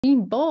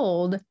Being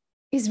bold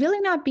is really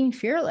not being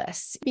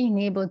fearless,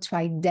 being able to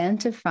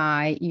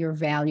identify your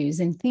values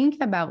and think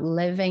about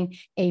living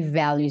a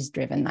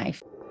values-driven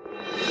life.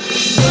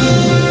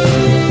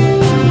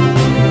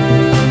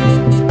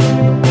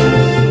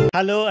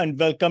 Hello and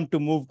welcome to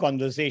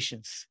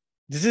MoveConversations.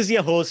 This is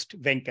your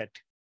host, Venkat.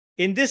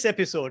 In this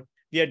episode,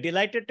 we are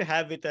delighted to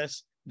have with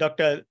us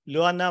Dr.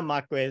 Luana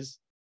Marques,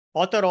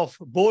 author of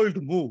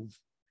Bold Move,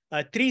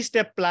 a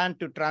three-step plan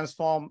to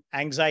transform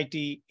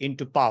anxiety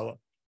into power.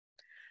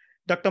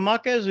 Dr.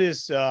 Marques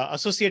is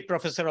Associate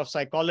Professor of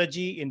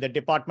Psychology in the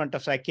Department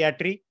of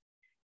Psychiatry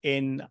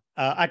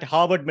at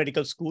Harvard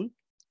Medical School.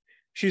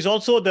 She's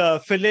also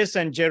the Phyllis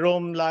and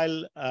Jerome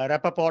Lyle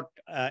Rappaport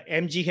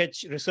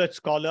MGH Research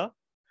Scholar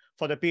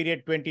for the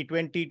period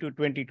 2020 to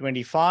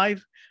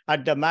 2025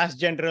 at the Mass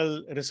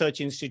General Research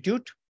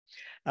Institute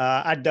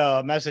at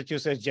the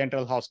Massachusetts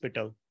General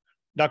Hospital.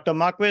 Dr.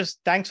 Marques,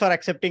 thanks for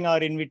accepting our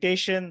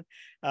invitation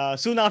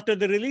soon after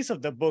the release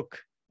of the book.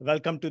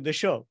 Welcome to the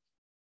show.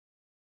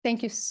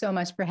 Thank you so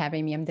much for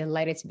having me. I'm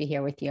delighted to be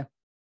here with you.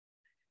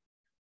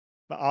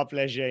 Our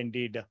pleasure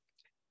indeed.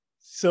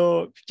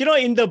 So,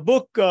 in the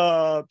book,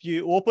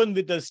 you open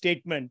with the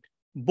statement,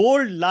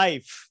 bold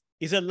life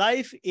is a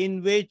life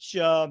in which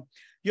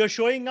you're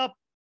showing up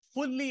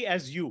fully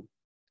as you.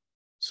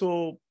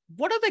 So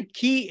what are the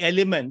key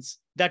elements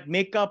that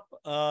make up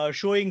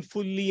showing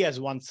fully as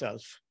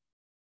oneself?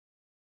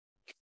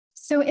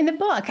 So in the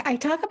book, I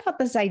talk about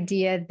this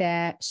idea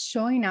that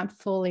showing up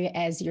fully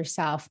as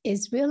yourself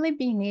is really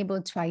being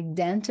able to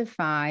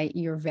identify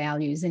your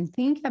values and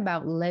think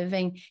about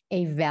living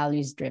a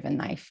values-driven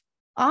life.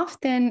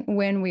 Often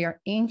when we are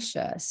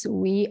anxious,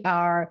 we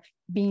are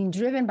being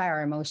driven by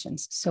our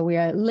emotions. So we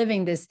are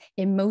living this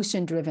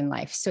emotion-driven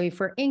life. So if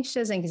we're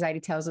anxious, anxiety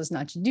tells us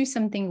not to do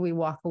something, we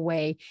walk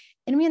away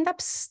and we end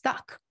up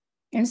stuck.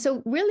 And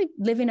so really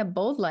living a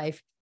bold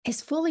life is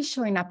fully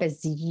showing up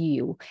as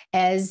you,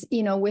 as,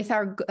 with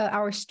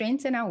our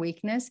strengths and our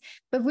weakness,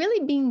 but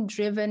really being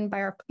driven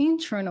by our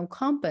internal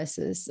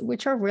compasses,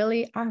 which are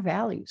really our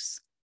values.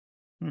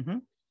 Mm-hmm.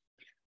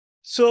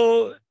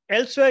 So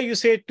elsewhere, you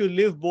say to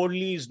live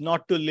boldly is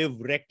not to live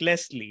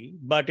recklessly,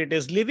 but it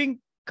is living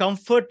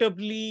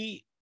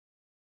comfortably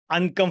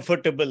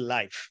uncomfortable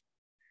life.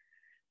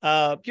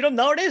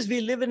 Nowadays we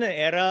live in an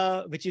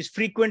era which is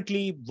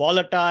frequently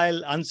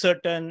volatile,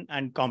 uncertain,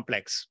 and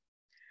complex.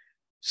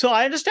 So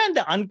I understand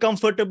the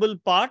uncomfortable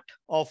part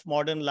of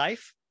modern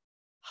life.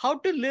 How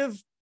to live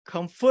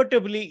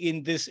comfortably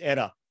in this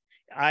era?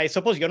 I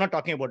suppose you're not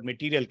talking about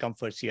material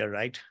comforts here,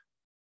 right?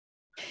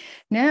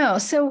 No.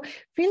 So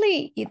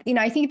really,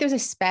 I think there's a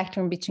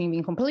spectrum between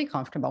being completely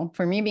comfortable.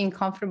 For me, being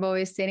comfortable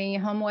is sitting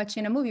at home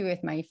watching a movie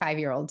with my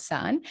 5-year-old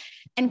son,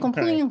 and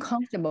completely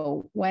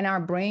uncomfortable when our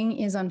brain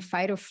is on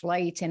fight or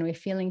flight and we're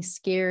feeling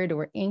scared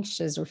or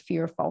anxious or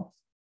fearful.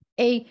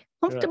 A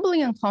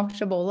comfortably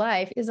uncomfortable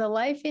life is a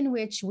life in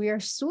which we are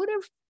sort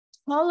of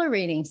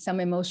tolerating some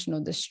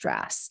emotional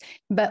distress,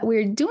 but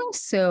we're doing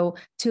so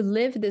to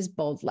live this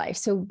bold life.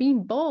 So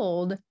being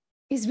bold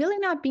is really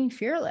not being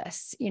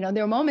fearless.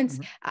 There are moments.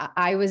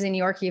 I was in New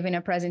York giving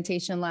a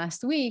presentation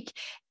last week,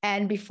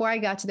 and before I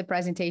got to the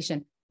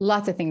presentation,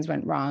 lots of things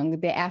went wrong.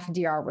 The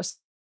FDR was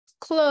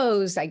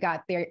closed. I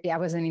got there, I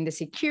wasn't in the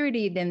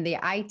security, then the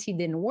IT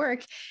didn't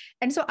work.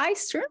 And so I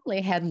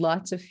certainly had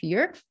lots of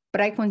fear,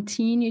 but I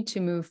continued to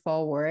move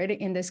forward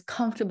in this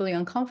comfortably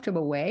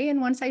uncomfortable way. And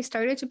once I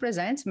started to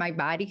present, my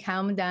body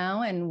calmed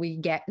down and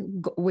we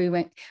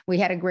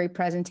had a great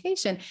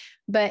presentation.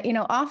 But,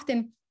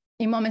 often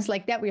in moments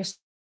like that, we are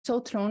so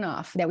thrown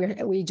off that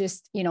we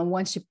just,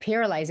 want to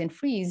paralyze and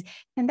freeze.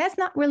 And that's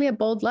not really a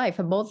bold life.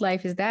 A bold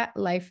life is that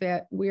life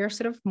that we are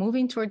sort of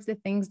moving towards the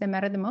things that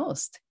matter the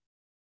most.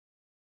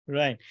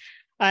 Right.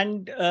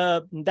 And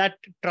that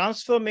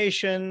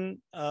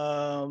transformation,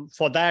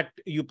 for that,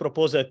 you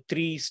propose a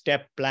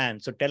three-step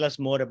plan. So tell us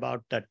more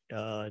about that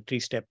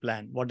three-step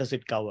plan. What does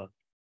it cover?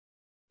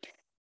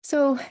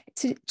 So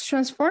to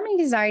transforming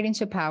desire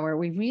into power,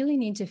 we really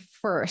need to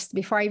first,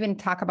 before I even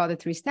talk about the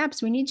 3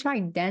 steps, we need to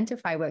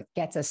identify what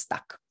gets us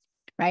stuck,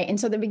 right? And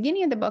so the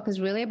beginning of the book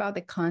is really about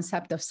the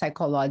concept of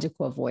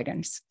psychological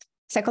avoidance.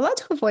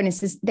 Psychological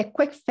avoidance is the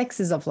quick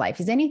fixes of life,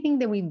 is anything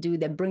that we do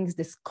that brings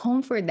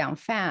discomfort down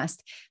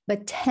fast,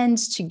 but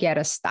tends to get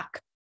us stuck.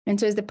 And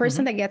so it's the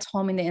person that gets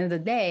home in the end of the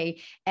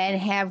day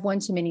and have one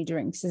too many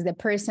drinks. Is the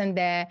person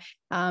that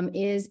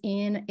is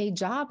in a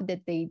job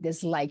that they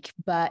dislike,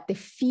 but the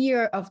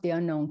fear of the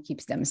unknown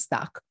keeps them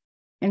stuck.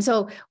 And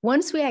so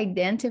once we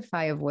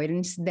identify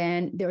avoidance,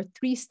 then there are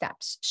 3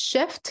 steps: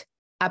 shift,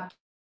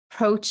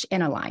 approach,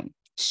 and align.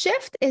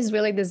 Shift is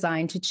really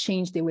designed to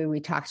change the way we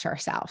talk to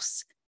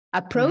ourselves.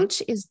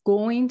 Approach is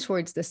going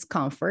towards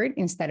discomfort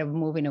instead of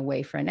moving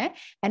away from it.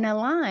 And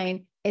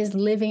align is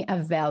living a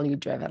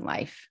value-driven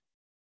life.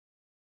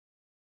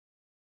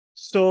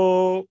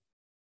 So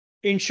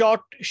in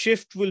short,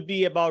 shift will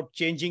be about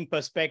changing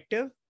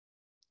perspective.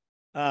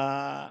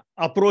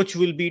 Approach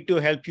will be to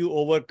help you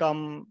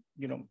overcome,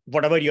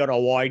 whatever you're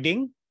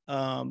avoiding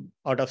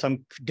out of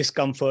some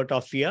discomfort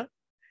or fear.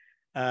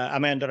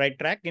 Am I on the right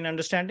track in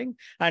understanding?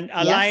 And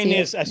Yes, align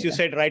is, as you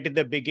said right at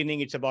the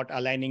beginning, it's about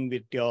aligning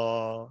with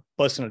your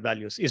personal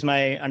values. Is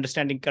my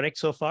understanding correct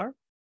so far?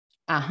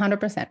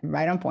 100%,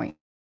 right on point.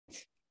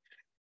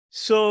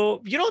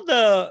 So,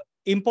 the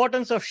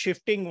importance of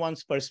shifting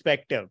one's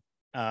perspective.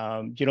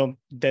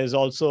 There's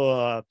also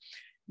a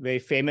very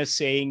famous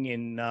saying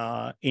in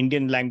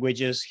Indian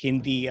languages,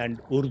 Hindi and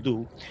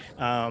Urdu.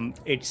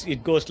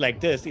 It goes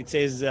like this. It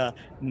says,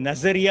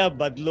 Nazaria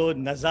badlo,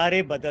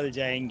 nazare badal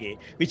jayenge,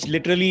 which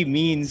literally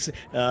means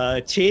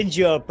change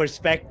your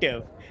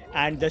perspective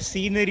and the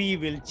scenery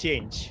will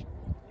change.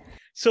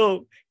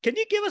 So can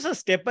you give us a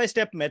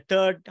step-by-step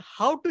method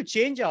how to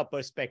change our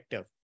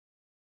perspective?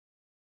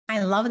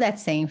 I love that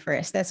saying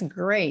first. That's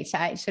great.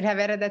 I should have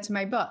added that to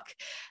my book.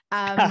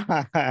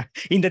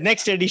 In the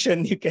next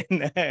edition, you can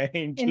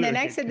in the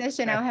next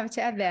edition, I'll have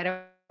to add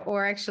that,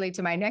 or actually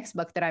to my next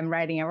book that I'm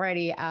writing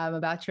already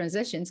about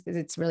transitions, because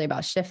it's really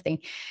about shifting.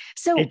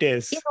 So it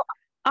is.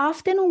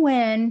 Often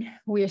when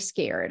we're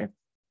scared,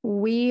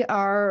 we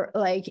are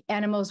like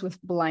animals with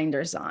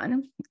blinders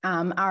on.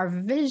 Our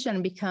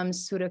vision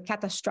becomes sort of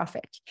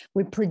catastrophic.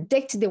 We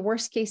predict the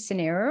worst case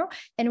scenario,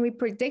 and we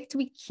predict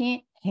we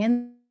can't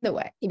handle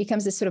it. It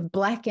becomes this sort of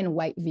black and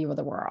white view of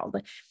the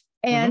world.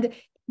 And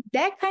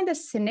that kind of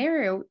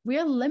scenario, we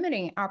are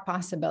limiting our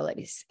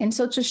possibilities. And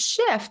so to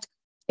shift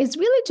is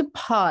really to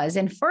pause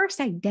and first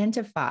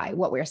identify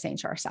what we're saying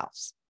to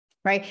ourselves.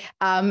 Right.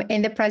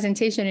 In the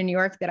presentation in New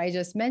York that I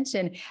just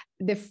mentioned,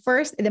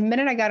 the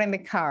minute I got in the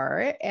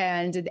car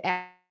and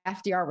the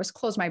FDR was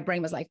closed, my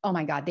brain was like, oh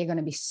my God, they're going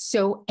to be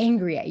so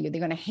angry at you. They're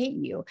going to hate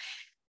you.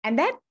 And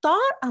that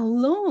thought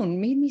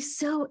alone made me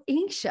so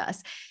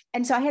anxious.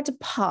 And so I had to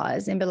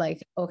pause and be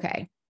like,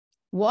 okay,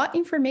 what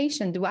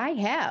information do I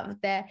have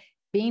that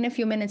being a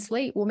few minutes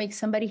late will make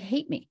somebody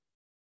hate me?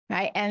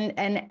 Right.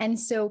 And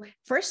so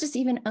first, just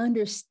even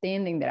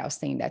understanding that I was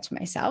saying that to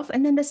myself.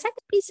 And then the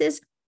second piece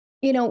is,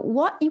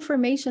 what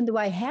information do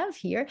I have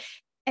here?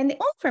 And the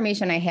only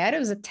information I had, it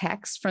was a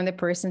text from the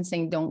person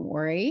saying, don't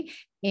worry.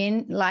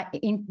 In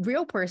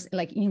real person,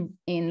 like in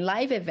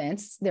live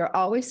events, there are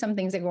always some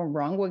things that go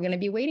wrong. We're going to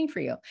be waiting for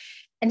you.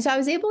 And so I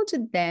was able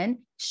to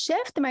then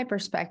shift my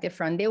perspective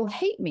from they will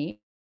hate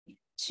me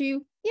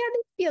to, they'd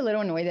be a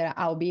little annoyed that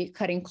I'll be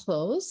cutting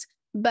close,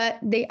 but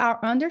they are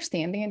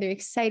understanding and they're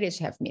excited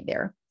to have me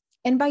there.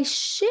 And by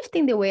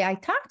shifting the way I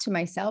talk to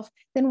myself,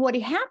 then what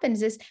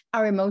happens is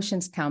our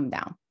emotions calm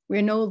down.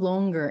 We're no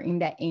longer in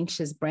that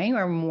anxious brain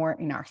or more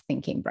in our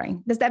thinking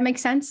brain. Does that make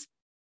sense?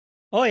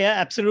 Oh, yeah,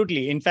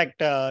 absolutely. In fact,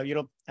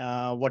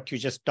 what you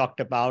just talked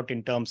about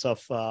in terms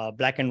of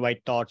black and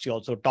white thoughts, you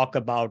also talk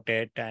about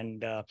it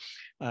and,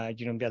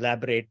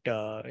 elaborate,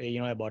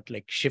 about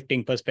like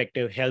shifting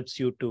perspective helps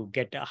you to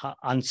get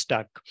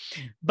unstuck.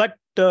 But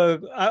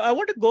I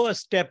want to go a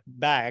step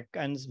back.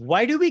 And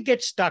why do we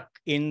get stuck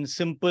in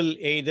simple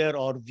either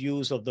or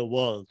views of the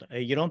world?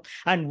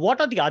 And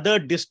what are the other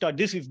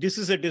if this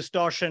is a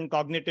distortion,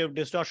 cognitive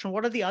distortion,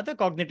 what are the other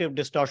cognitive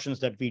distortions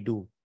that we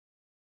do?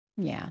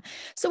 Yeah.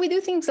 So we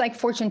do things like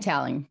fortune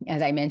telling,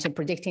 as I mentioned,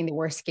 predicting the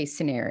worst case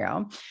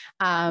scenario.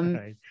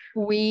 Right.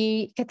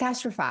 We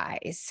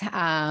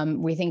catastrophize.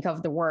 We think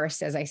of the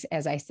worst, as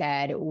I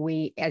said,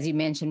 as you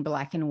mentioned,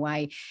 black and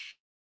white.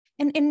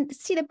 And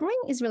see, the brain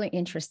is really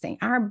interesting.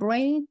 Our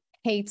brain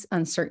hates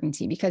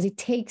uncertainty because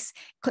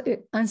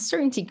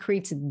uncertainty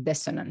creates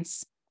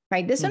dissonance,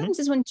 right? Dissonance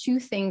is when two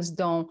things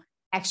don't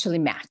actually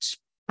match.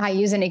 I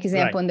use an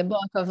example in the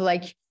book of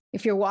like,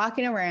 if you're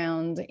walking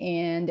around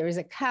and there's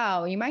a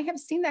cow, you might have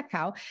seen that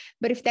cow,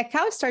 but if that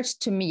cow starts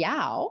to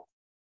meow,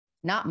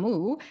 not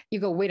moo, you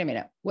go, wait a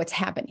minute, what's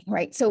happening,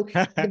 right? So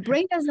the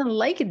brain doesn't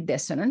like a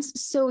dissonance.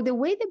 So the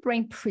way the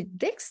brain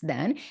predicts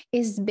then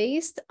is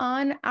based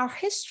on our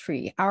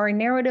history, our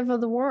narrative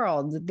of the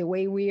world, the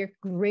way we are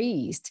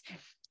raised.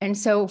 And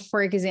so,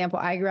 for example,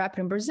 I grew up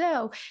in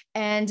Brazil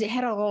and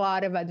had a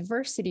lot of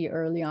adversity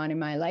early on in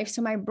my life.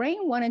 So my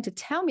brain wanted to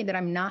tell me that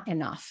I'm not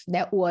enough.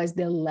 That was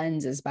the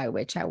lenses by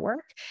which I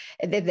worked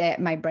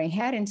that my brain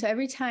had. And so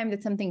every time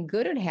that something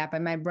good would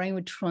happen, my brain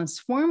would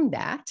transform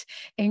that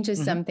into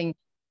something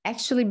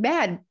actually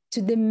bad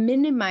to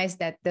minimize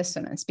that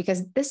dissonance,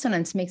 because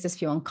dissonance makes us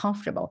feel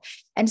uncomfortable.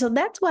 And so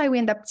that's why we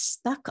end up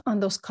stuck on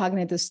those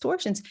cognitive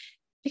distortions,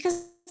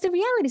 because the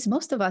reality is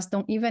most of us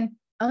don't even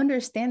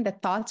understand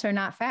that thoughts are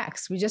not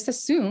facts. We just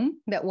assume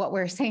that what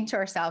we're saying to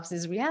ourselves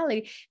is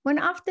reality, when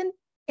often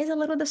is a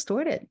little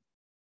distorted.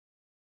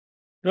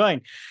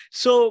 Right.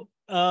 So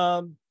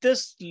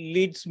this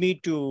leads me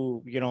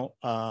to,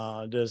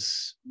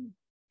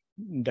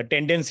 the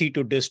tendency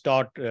to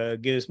distort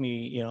gives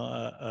me,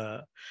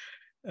 a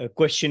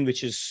question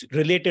which is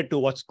related to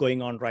what's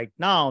going on right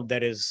now.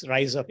 There is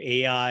rise of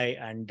AI,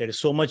 and there is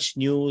so much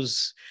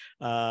news,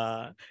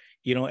 about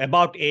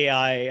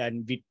AI,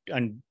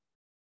 and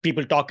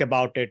people talk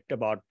about it,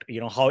 about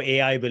how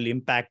AI will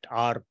impact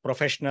our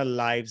professional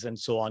lives and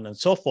so on and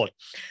so forth.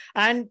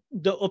 And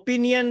the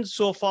opinions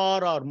so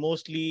far are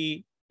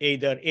mostly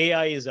either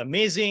AI is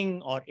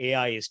amazing or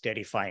AI is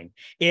terrifying.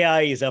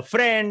 AI is a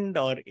friend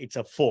or it's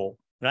a foe,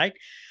 right?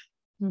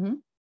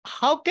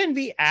 how can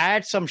we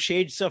add some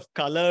shades of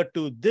color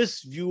to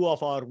this view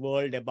of our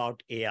world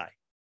about AI?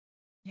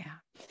 Yeah.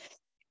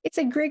 It's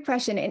a great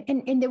question.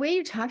 And the way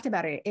you talked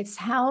about it, it's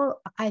how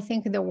I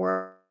think the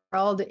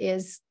world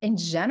is in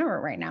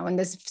general right now, in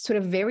this sort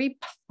of very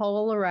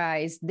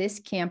polarized, this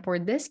camp or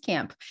this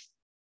camp.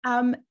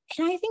 And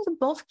I think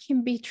both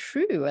can be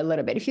true a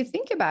little bit. If you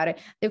think about it,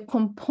 the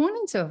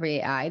components of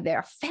AI, they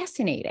are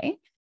fascinating.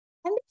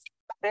 And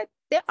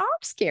they are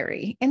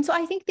scary. And so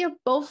I think they're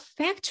both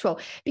factual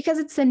because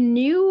it's a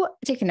new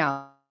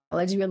technology.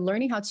 We're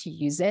learning how to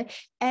use it.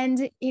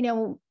 And,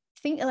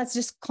 let's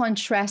just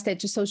contrast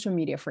it to social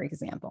media, for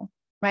example.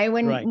 Right.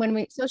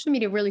 When social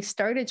media really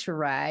started to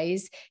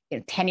rise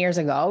 10 years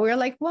ago, we were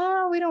like,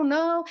 well, we don't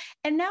know.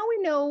 And now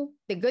we know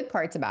the good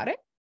parts about it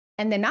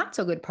and the not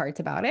so good parts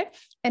about it.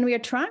 And we are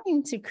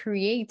trying to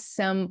create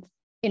some,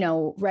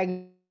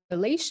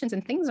 regulations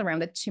and things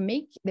around it to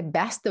make the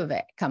best of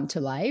it come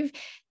to life.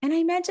 And I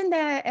imagine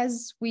that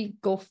as we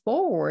go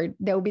forward,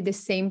 there will be the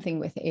same thing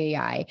with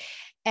AI.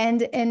 And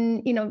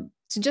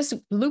to just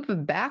loop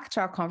back to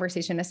our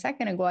conversation a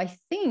second ago, I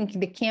think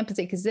the camps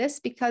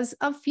exist because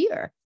of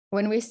fear.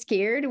 When we're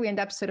scared, we end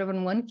up sort of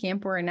in one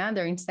camp or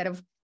another instead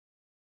of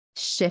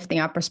shifting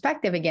our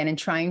perspective again and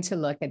trying to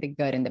look at the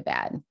good and the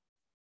bad.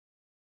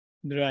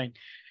 Right.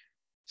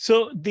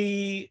 So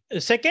the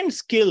second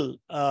skill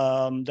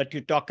that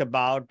you talk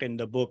about in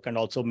the book and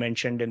also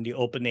mentioned in the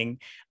opening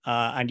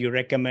and you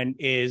recommend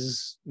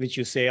is, which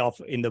you say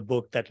of in the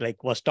book that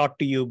was taught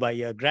to you by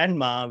your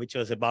grandma, which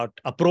was about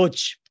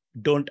approach,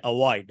 don't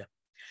avoid.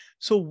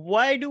 So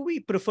why do we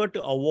prefer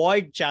to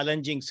avoid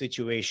challenging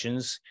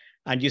situations?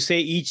 And you say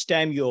each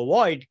time you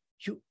avoid,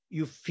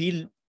 you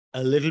feel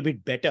a little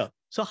bit better.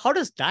 So how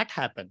does that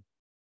happen?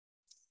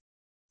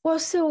 Well,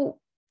 so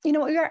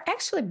we are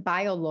actually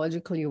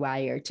biologically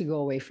wired to go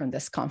away from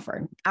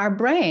discomfort. Our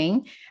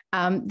brain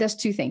does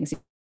two things.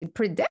 It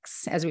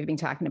predicts, as we've been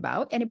talking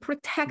about, and it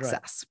protects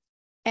us.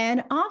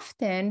 And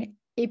often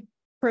it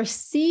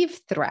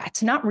perceived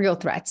threat, not real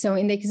threat. So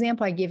in the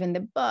example I give in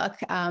the book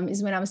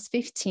is when I was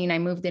 15, I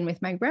moved in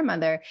with my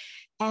grandmother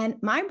and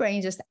my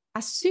brain just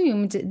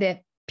assumed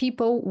that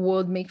people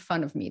would make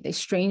fun of me. The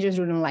strangers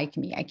wouldn't like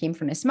me. I came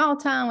from a small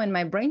town and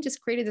my brain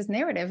just created this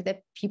narrative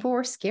that people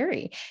were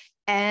scary.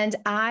 And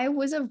I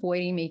was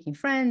avoiding making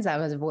friends. I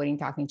was avoiding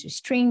talking to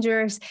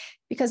strangers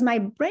because my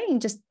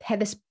brain just had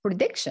this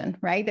prediction,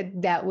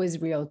 right? That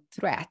was real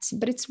threat,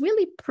 but it's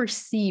really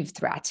perceived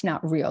threat,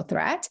 not real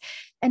threat.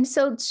 And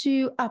so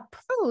to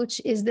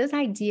approach is this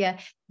idea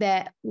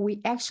that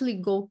we actually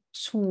go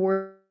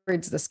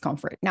towards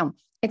discomfort. Now,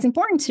 it's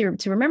important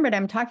to remember that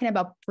I'm talking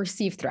about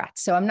perceived threat.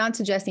 So I'm not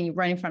suggesting you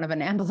run in front of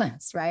an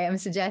ambulance, right? I'm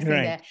suggesting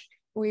that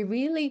we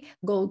really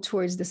go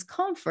towards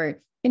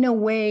discomfort in a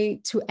way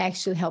to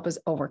actually help us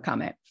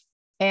overcome it.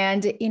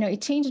 And,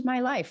 it changed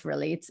my life,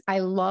 really. I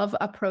love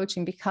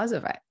approaching because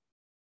of it.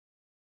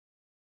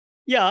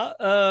 Yeah.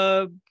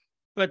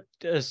 But,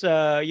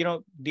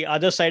 the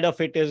other side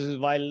of it is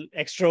while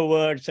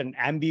extroverts and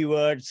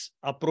ambiverts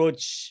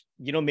approach,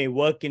 may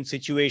work in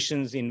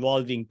situations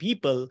involving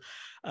people.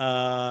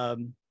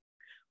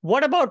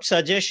 What about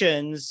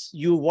suggestions?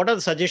 What are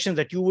the suggestions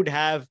that you would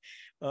have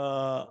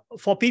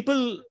for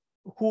people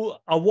who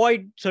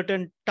avoid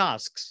certain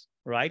tasks?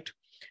 Right.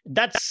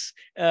 That's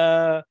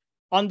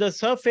on the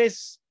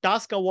surface,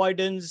 task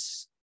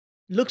avoidance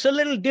looks a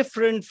little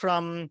different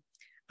from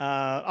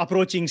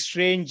approaching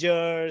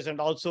strangers and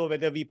also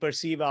whether we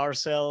perceive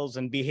ourselves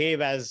and behave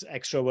as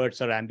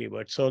extroverts or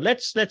ambiverts. So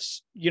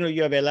let's,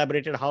 you have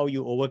elaborated how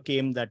you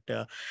overcame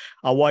that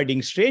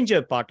avoiding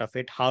stranger part of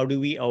it. How do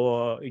we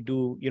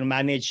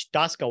manage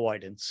task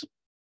avoidance?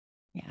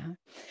 Yeah.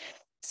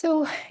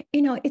 So,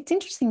 it's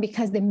interesting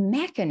because the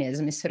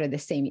mechanism is sort of the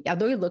same,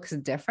 although it looks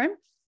different.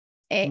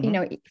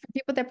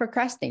 People that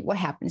procrastinate, what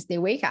happens? They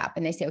wake up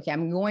and they say, okay,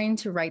 I'm going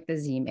to write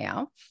this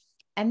email.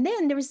 And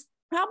then there's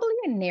probably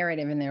a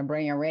narrative in their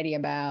brain already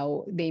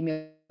about they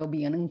may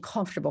be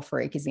uncomfortable, for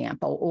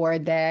example, or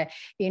that,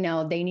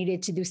 they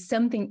needed to do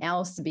something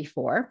else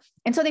before.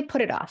 And so they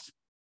put it off.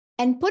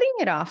 And putting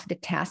it off, the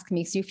task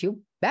makes you feel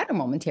better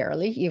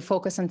momentarily. You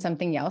focus on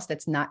something else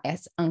that's not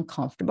as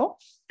uncomfortable.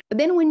 But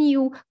then when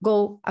you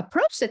go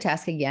approach the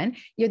task again,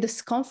 your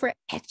discomfort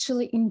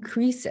actually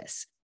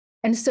increases.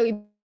 And so it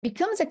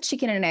becomes a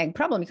chicken and egg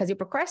problem because you're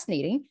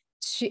procrastinating,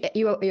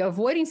 you're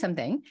avoiding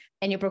something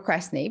and you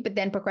procrastinate, but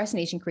then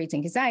procrastination creates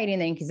anxiety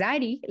and then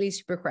anxiety leads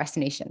to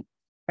procrastination,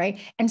 right?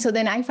 And so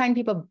then I find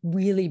people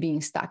really being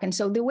stuck. And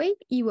so the way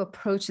you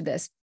approach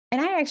this, and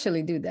I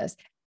actually do this,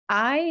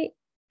 I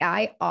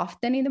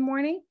often in the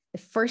morning,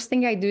 the first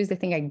thing I do is the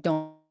thing I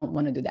don't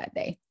want to do that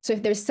day. So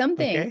if there's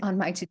something on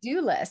my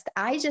to-do list,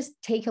 I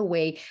just take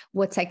away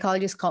what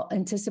psychologists call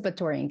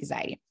anticipatory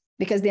anxiety.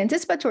 Because the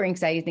anticipatory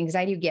anxiety is the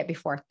anxiety you get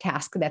before a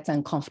task that's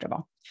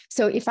uncomfortable.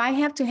 So if I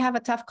have to have a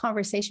tough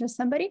conversation with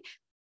somebody,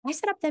 I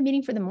set up that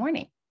meeting for the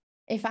morning.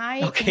 If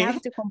I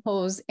have to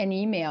compose an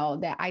email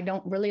that I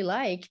don't really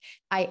like,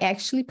 I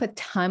actually put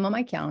time on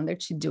my calendar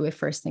to do it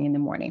first thing in the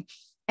morning.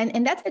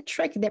 And that's a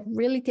trick that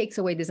really takes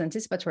away this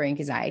anticipatory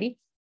anxiety.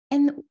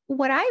 And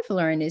what I've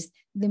learned is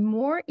the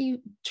more you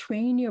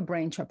train your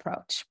brain to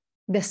approach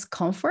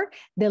discomfort,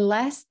 the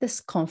less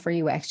discomfort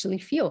you actually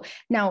feel.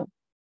 Now,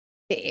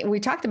 we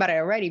talked about it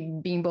already.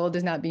 Being bold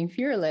is not being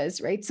fearless,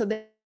 right? So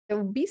there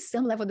will be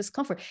some level of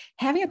discomfort.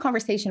 Having a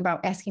conversation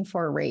about asking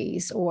for a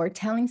raise, or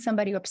telling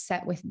somebody you're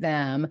upset with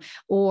them,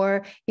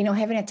 or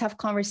having a tough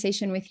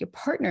conversation with your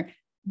partner,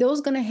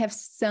 those going to have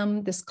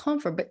some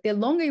discomfort. But the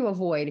longer you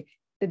avoid,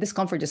 the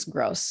discomfort just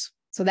grows.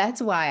 So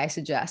that's why I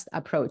suggest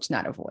approach,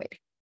 not avoid.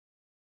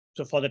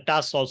 So for the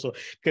tasks also,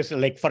 because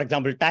like, for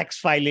example, tax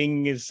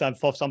filing is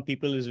for some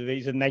people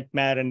is a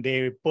nightmare, and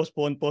they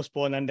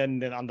postpone, and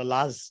then on the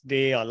last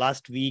day or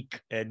last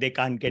week, they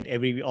can't get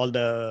all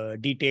the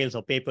details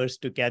or papers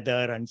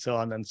together, and so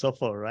on and so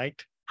forth,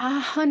 right?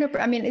 100%.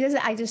 I mean,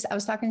 I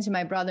was talking to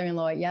my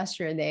brother-in-law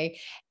yesterday,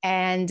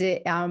 and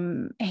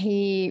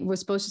he was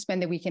supposed to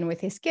spend the weekend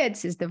with his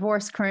kids. He's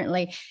divorced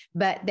currently,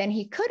 but then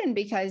he couldn't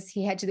because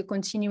he had to do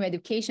continue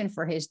education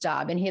for his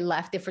job, and he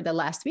left it for the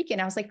last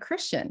weekend. I was like,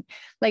 Christian,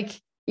 like,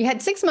 you had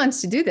 6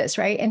 months to do this,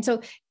 right?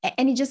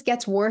 And it just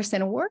gets worse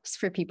and worse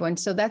for people. And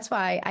so that's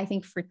why I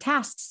think for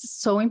tasks, it's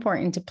so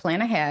important to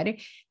plan ahead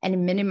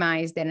and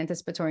minimize that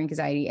anticipatory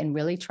anxiety and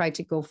really try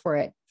to go for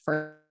it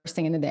first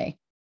thing in the day.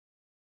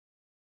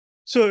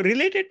 So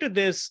related to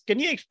this, can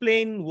you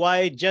explain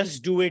why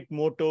Just Do It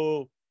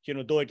motto,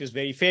 though it is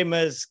very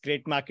famous,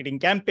 great marketing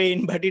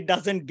campaign, but it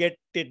doesn't get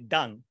it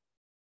done?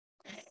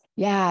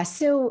 Yeah.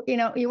 So,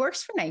 it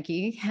works for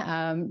Nike,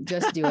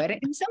 just do it.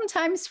 And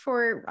sometimes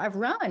for a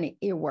run,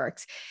 it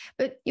works.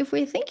 But if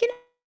we're thinking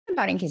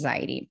about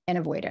anxiety and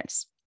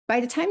avoidance, by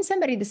the time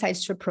somebody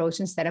decides to approach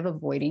instead of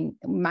avoiding,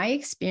 my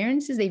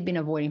experience is they've been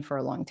avoiding for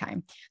a long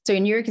time. So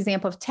in your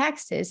example of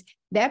taxes,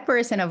 that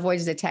person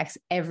avoids the tax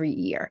every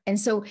year. And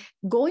so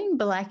going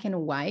black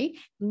and white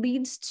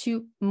leads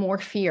to more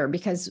fear,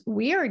 because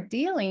we are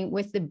dealing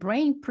with the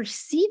brain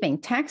perceiving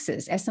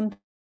taxes as something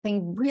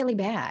really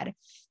bad.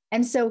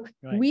 And so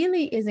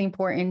really is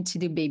important to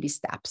do baby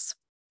steps.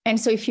 And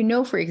so if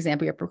for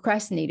example, you're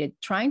procrastinated,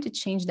 trying to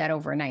change that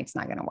overnight, it's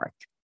not going to work.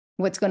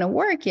 What's going to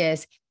work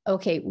is,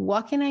 okay,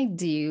 what can I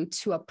do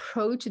to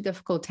approach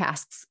difficult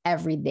tasks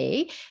every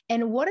day?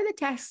 And what are the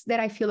tasks that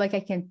I feel like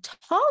I can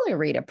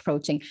tolerate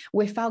approaching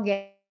without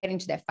getting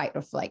to that fight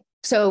or flight?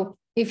 So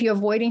if you're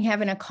avoiding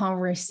having a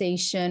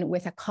conversation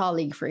with a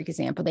colleague, for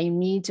example, that you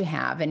need to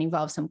have and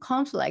involve some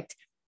conflict,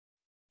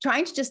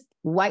 trying to just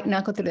white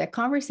knuckle through that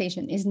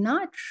conversation is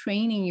not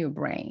training your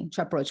brain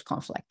to approach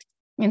conflict.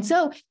 And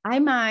so I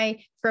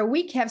might, for a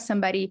week, have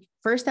somebody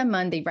first on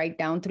Monday write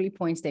down 3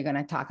 points they're going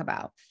to talk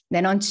about.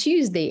 Then on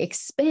Tuesday,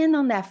 expand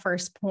on that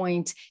first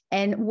point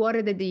and what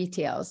are the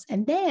details.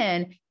 And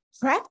then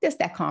practice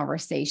that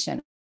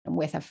conversation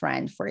with a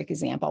friend, for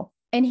example.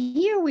 And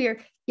here we're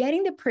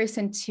getting the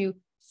person to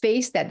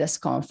face that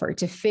discomfort,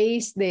 to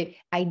face the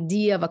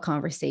idea of a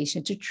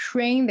conversation, to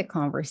train the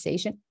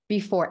conversation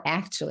before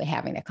actually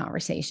having the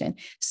conversation,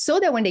 so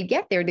that when they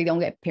get there, they don't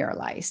get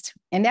paralyzed.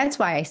 And that's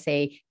why I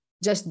say,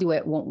 just do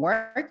it won't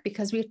work,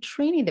 because we're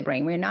training the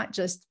brain. We're not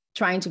just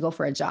trying to go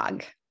for a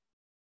jog.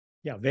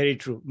 Yeah, very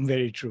true.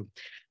 Very true.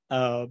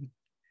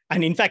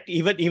 And in fact,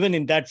 even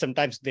in that,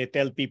 sometimes they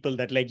tell people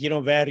that, like,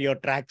 wear your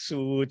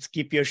tracksuits,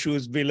 keep your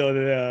shoes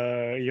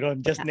below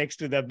just next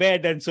to the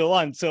bed and so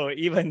on. So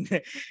even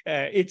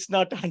it's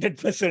not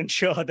 100%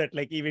 sure that,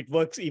 like, if it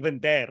works even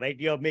there, right?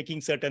 You're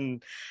making certain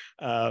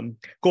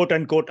quote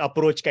unquote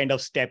approach kind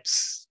of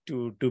steps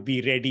to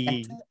be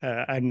ready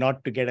and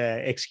not to get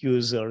an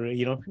excuse or,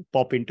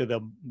 pop into the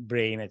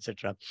brain,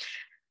 etc.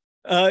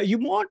 You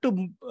want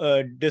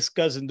to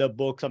discuss in the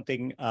book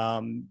something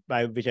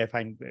which I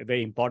find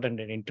very important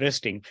and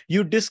interesting.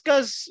 You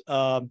discuss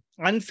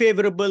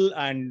unfavorable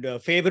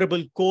and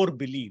favorable core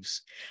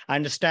beliefs. I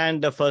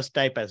understand the first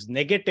type as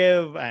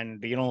negative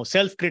and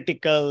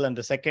self-critical, and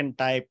the second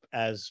type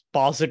as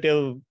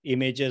positive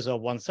images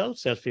of oneself,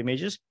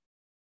 self-images.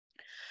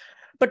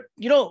 But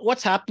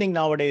what's happening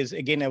nowadays?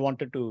 Again, I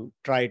wanted to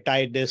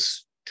tie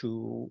this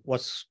to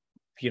what's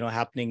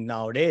happening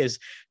nowadays.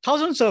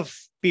 Thousands of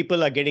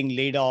people are getting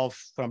laid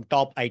off from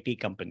top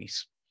IT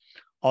companies.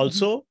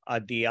 Also,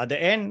 at the other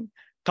end,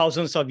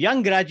 thousands of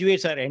young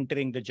graduates are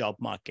entering the job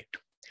market.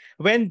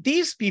 When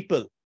these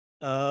people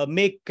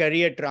make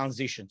career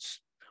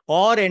transitions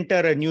or enter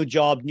a new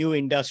job, new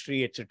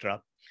industry, etc.,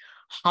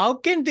 how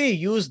can they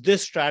use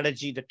this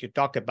strategy that you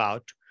talk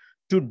about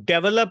to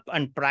develop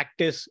and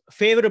practice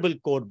favorable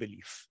core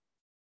belief?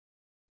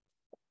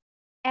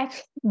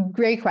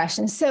 Great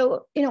question.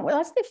 So,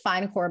 let's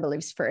define core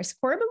beliefs first.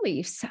 Core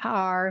beliefs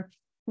are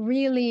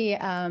really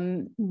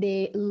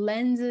the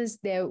lenses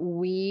that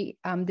we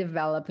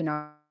develop in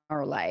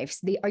our lives.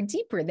 They are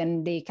deeper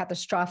than the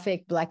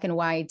catastrophic black and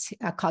white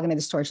cognitive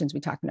distortions we're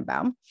talking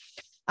about.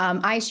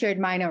 I shared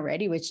mine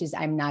already, which is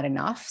I'm not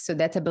enough. So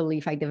that's a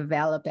belief I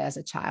developed as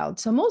a child.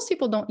 So most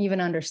people don't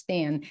even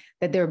understand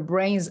that their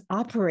brain's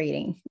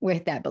operating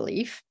with that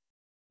belief.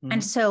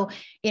 And so,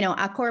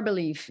 a core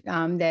belief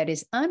that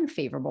is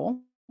unfavorable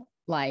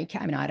like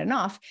I'm not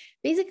enough,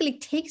 basically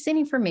takes in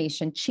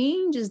information,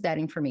 changes that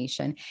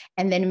information,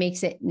 and then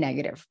makes it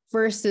negative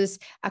versus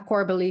a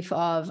core belief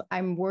of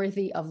I'm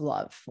worthy of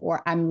love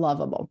or I'm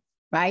lovable,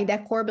 right?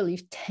 That core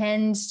belief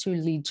tends to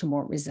lead to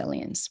more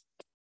resilience.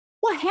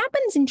 What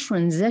happens in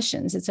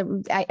transitions?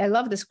 I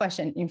love this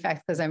question, in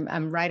fact, because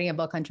I'm writing a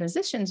book on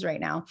transitions right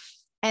now.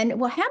 And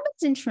what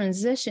happens in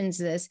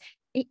transitions is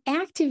it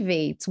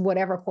activates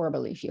whatever core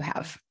belief you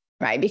have,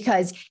 right?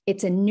 Because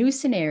it's a new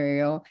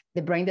scenario.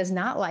 The brain does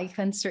not like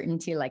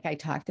uncertainty, like I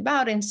talked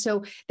about. And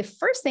so the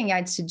first thing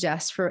I'd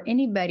suggest for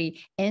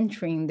anybody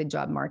entering the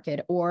job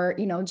market or,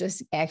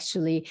 just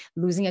actually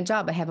losing a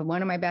job. I have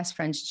one of my best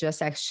friends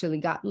just actually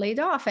got laid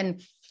off.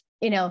 And,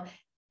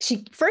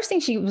 first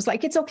thing she was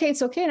like, it's okay.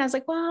 It's okay. And I was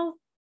like, well,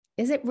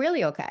 is it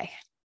really okay?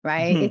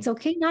 Right? It's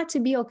okay not to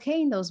be okay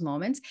in those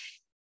moments.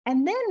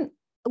 And then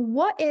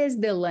what is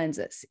the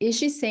lenses? Is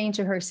she saying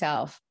to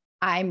herself,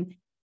 I'm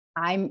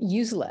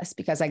useless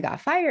because I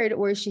got fired?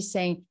 Or is she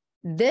saying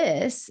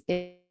this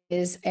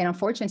is an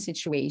unfortunate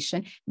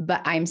situation,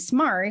 but I'm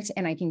smart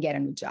and I can get a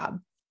new job?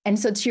 And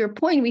so to your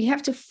point, we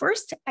have to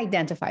first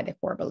identify the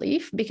core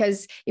belief,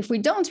 because if we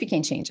don't, we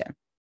can't change it.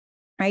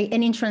 Right.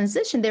 And in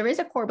transition, there is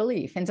a core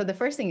belief. And so the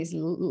first thing is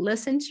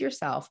listen to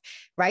yourself,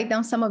 write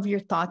down some of your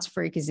thoughts,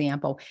 for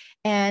example,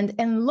 and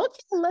look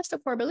at the list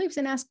of core beliefs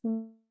and ask,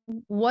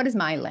 what is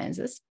my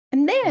lenses?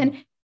 And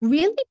then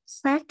really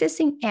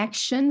practicing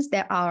actions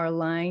that are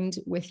aligned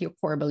with your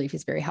core belief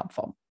is very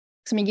helpful.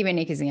 So let me give you an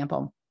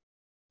example.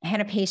 I had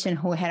a patient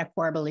who had a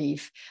core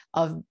belief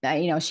of,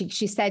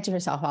 she said to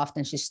herself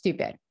often, she's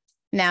stupid.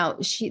 Now,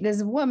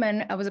 this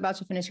woman was about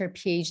to finish her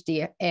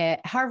PhD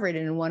at Harvard,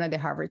 in one of the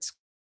Harvard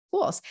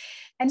schools.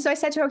 And so I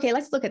said to her, okay,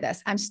 let's look at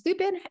this. I'm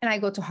stupid and I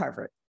go to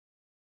Harvard.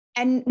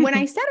 And when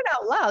I said it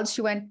out loud,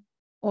 she went,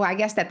 oh, I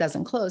guess that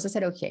doesn't close. I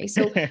said, okay,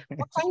 so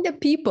what kind of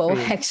people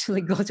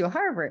actually go to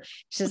Harvard?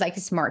 She's like,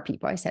 smart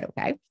people. I said,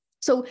 okay.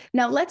 So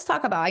now let's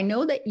talk about, I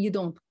know that you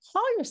don't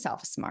call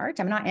yourself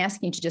smart. I'm not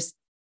asking you to just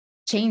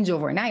change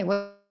overnight.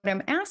 What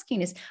I'm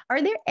asking is,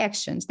 are there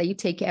actions that you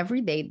take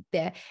every day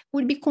that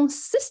would be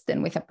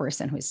consistent with a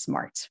person who is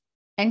smart?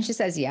 And she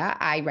says, yeah,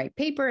 I write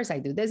papers, I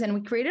do this. And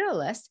we created a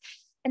list.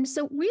 And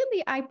so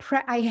really,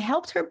 I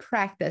helped her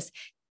practice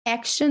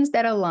actions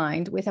that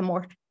aligned with a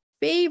more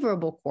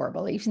favorable core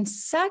belief in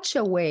such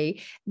a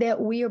way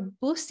that we are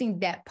boosting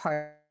that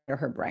part of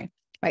her brain,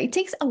 right? It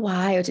takes a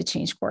while to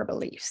change core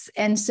beliefs.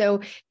 And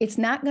so it's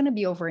not going to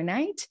be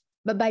overnight,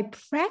 but by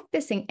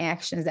practicing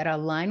actions that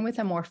align with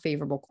a more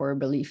favorable core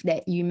belief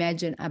that you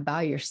imagine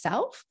about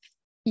yourself,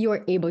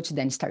 you're able to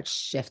then start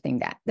shifting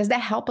that. Does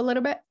that help a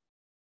little bit?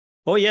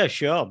 Oh, yeah,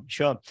 sure.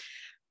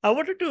 I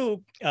wanted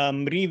to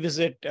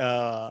revisit,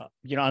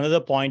 another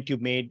point you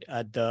made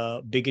at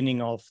the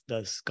beginning of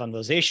this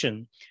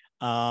conversation.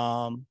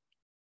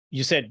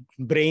 You said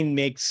brain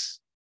makes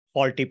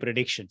faulty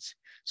predictions.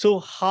 So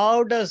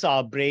how does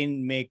our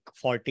brain make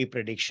faulty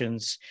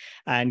predictions?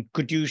 And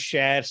could you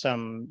share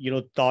some,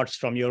 thoughts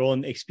from your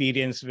own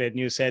experience when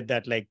you said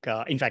that,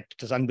 in fact,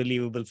 it was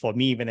unbelievable for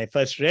me when I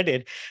first read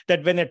it,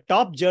 that when a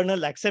top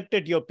journal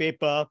accepted your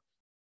paper,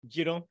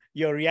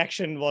 your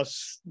reaction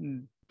was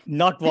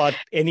not what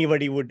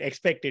anybody would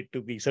expect it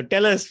to be. So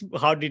tell us,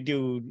 how did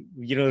you,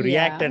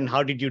 react and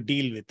how did you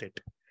deal with it?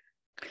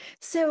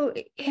 So,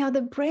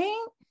 the brain,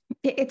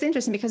 it's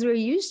interesting because we're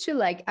used to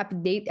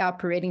update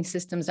operating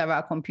systems of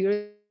our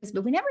computers,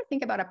 but we never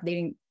think about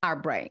updating our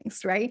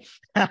brains, right?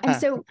 And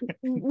so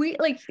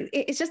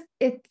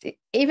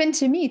even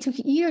to me, it took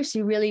years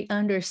to really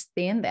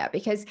understand that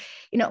because,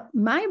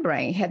 my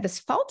brain had this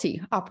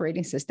faulty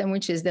operating system,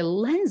 which is the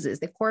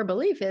lenses, the core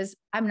belief is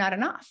I'm not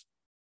enough.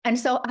 And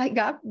so I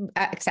got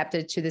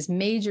accepted to this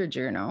major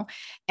journal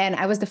and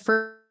I was the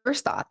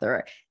first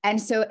author.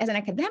 And so as an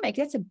academic,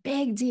 that's a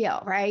big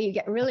deal, right? You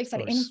get really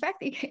excited. And in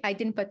fact, I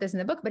didn't put this in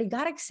the book, but it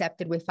got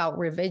accepted without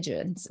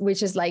revisions,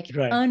 which is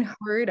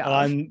unheard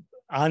of.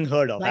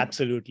 Unheard of,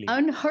 absolutely.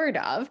 Unheard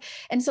of.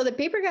 And so the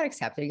paper got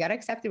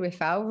accepted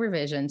without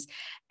revisions.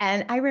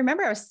 And I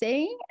remember I was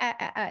saying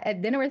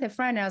at dinner with a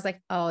friend, and I was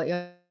like, oh,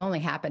 it only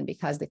happened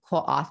because the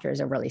co-authors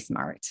are really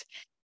smart.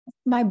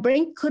 My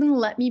brain couldn't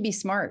let me be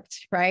smart,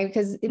 right?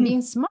 Because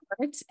being smart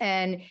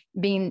and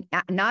being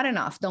not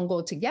enough don't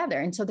go together.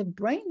 And so the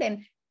brain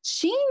then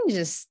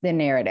changes the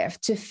narrative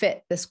to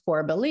fit this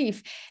core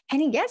belief.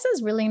 And it gets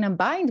us really in a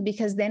bind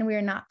because then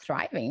we're not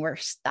thriving. We're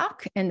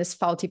stuck in this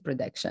faulty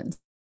predictions.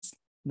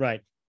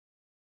 Right.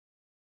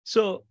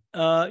 So,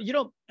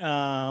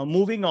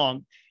 moving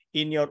on,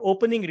 in your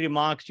opening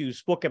remarks, you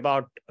spoke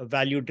about a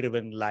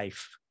value-driven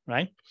life,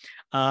 right?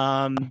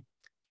 I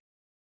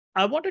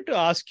wanted to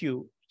ask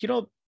you,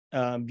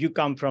 you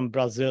come from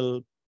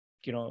Brazil,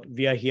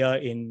 we are here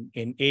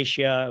in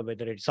Asia,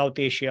 whether it's South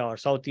Asia or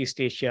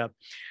Southeast Asia.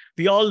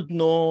 We all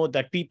know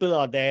that people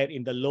are there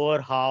in the lower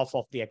half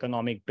of the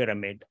economic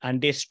pyramid, and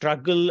they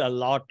struggle a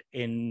lot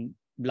in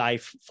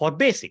life for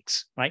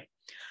basics, right?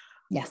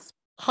 Yes.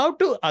 How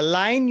to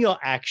align your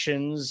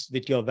actions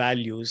with your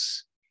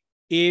values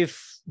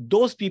if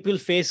those people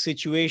face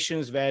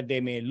situations where they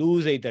may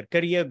lose either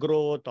career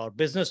growth or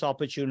business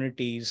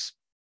opportunities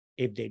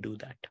if they do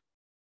that?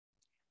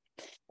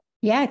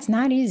 Yeah, it's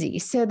not easy.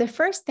 So the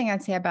first thing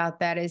I'd say about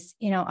that is,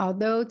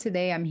 although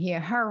today I'm here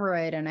at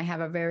Harvard and I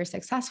have a very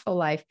successful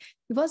life,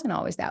 it wasn't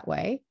always that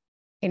way.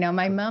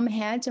 My mom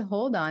had to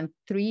hold on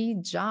 3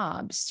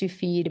 jobs to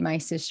feed my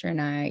sister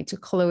and I, to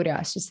clothe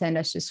us, to send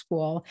us to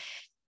school.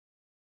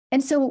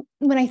 And so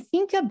when I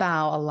think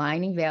about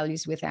aligning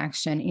values with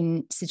action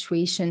in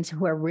situations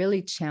who are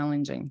really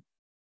challenging,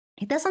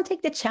 it doesn't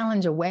take the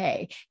challenge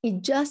away.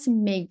 It just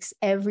makes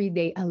every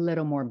day a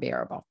little more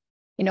bearable.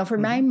 For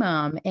my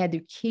mom,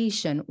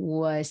 education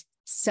was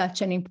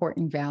such an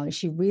important value.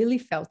 She really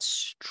felt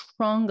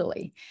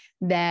strongly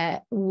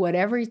that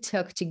whatever it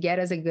took to get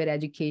us a good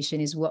education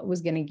is what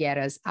was going to get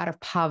us out of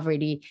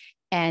poverty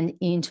and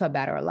into a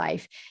better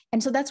life.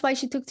 And so that's why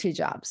she took 2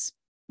 jobs,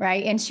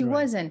 right? And she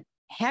wasn't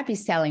happy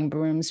selling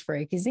brooms, for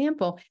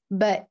example.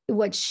 But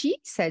what she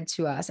said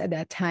to us at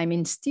that time,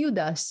 and still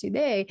does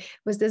today,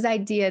 was this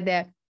idea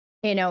that,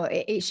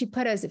 she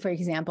put us, for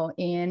example,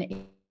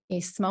 in a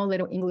small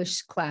little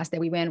English class that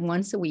we went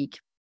once a week.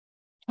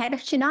 Had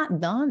she not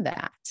done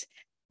that,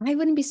 I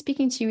wouldn't be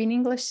speaking to you in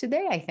English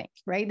today, I think,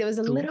 right? There was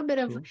a little bit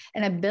of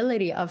an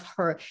ability of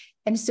her.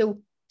 And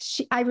so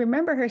I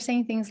remember her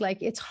saying things like,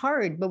 it's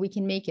hard, but we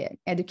can make it.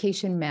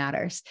 Education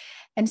matters.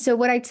 And so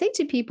what I'd say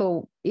to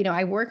people,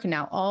 I work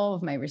now, all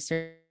of my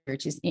research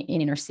is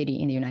in inner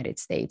city in the United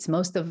States.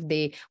 Most of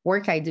the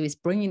work I do is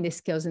bringing the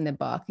skills in the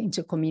book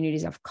into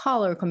communities of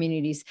color,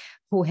 communities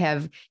who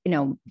have,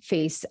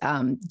 faced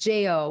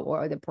jail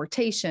or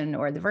deportation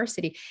or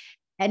diversity.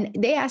 And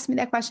they ask me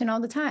that question all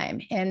the time.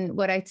 And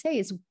what I'd say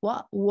is,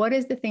 what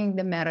is the thing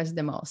that matters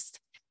the most?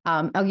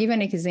 I'll give you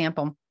an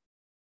example.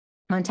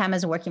 One time I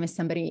was working with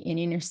somebody in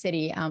inner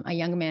city, a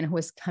young man who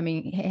was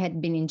had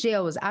been in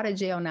jail, was out of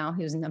jail now.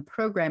 He was in the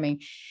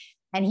programming,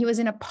 and he was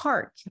in a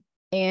park.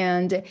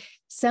 And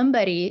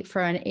somebody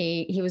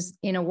he was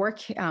in a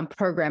work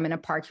program in a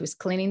park. He was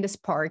cleaning this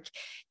park,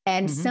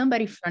 and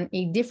somebody from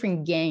a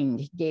different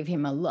gang gave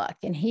him a look,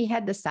 and he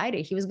had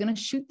decided he was going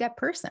to shoot that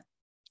person.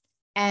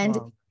 And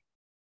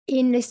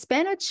in the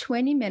span of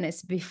 20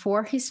 minutes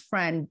before his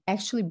friend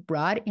actually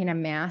brought in a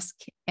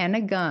mask and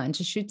a gun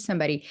to shoot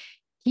somebody,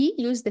 he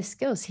used the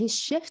skills. He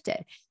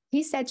shifted.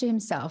 He said to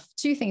himself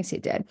 2 things he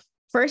did.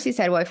 First, he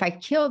said, well, if I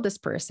kill this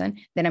person,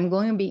 then I'm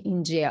going to be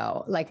in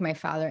jail like my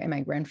father and my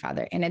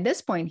grandfather. And at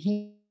this point,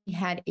 he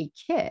had a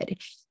kid.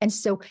 And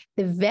so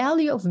the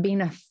value of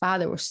being a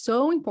father was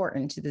so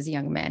important to this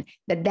young man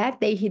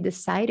that day he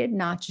decided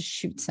not to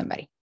shoot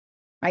somebody,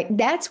 right?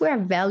 That's where a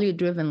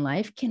value-driven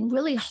life can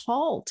really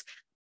halt,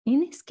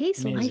 in his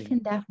case, life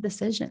and death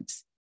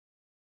decisions.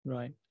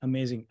 Right.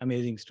 Amazing,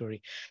 amazing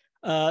story.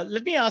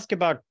 Let me ask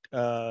about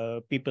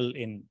people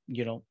in,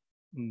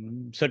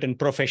 certain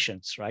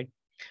professions, right?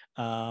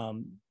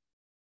 Why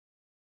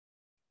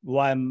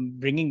I'm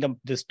bringing up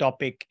this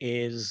topic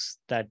is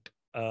that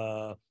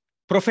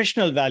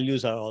professional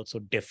values are also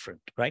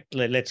different, right?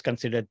 Let's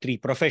consider 3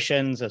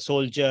 professions: a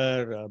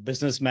soldier, a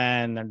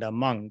businessman, and a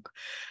monk.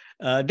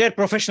 Their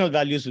professional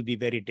values will be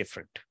very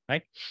different,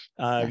 right?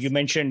 Yes. You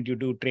mentioned you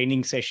do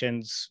training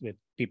sessions with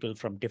people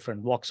from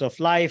different walks of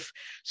life.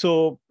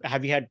 So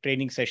have you had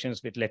training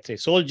sessions with, let's say,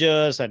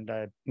 soldiers, and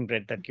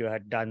read that you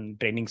had done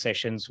training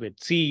sessions with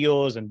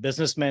CEOs and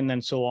businessmen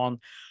and so on?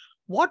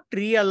 What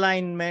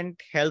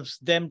realignment helps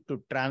them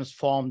to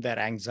transform their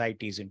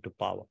anxieties into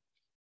power?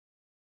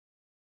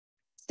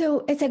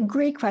 So it's a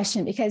great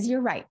question, because you're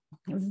right.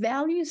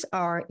 Values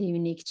are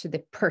unique to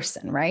the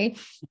person, right?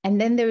 And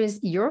then there is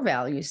your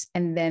values,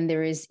 and then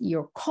there is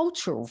your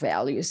cultural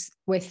values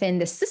within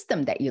the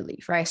system that you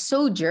live, right? A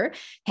soldier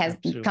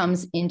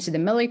comes into the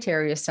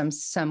military with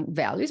some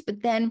values,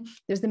 but then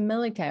there's the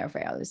military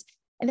values.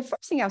 And the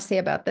first thing I'll say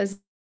about this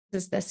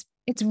is this: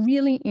 it's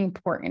really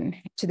important,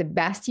 to the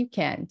best you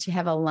can, to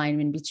have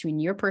alignment between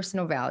your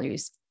personal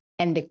values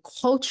and the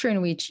culture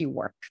in which you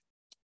work.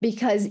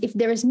 Because if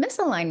there is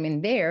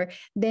misalignment there,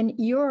 then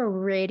you're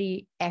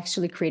already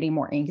actually creating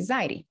more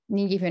anxiety. Let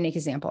me give you an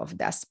example of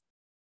this.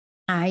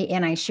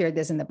 I shared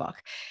this in the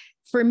book.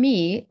 For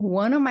me,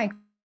 one of my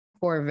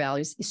core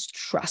values is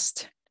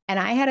trust. And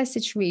I had a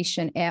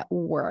situation at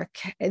work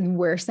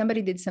where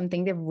somebody did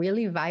something that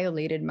really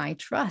violated my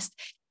trust.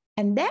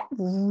 And that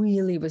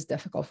really was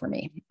difficult for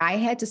me. I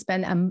had to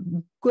spend a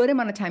good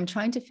amount of time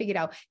trying to figure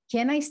out,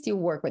 can I still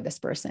work with this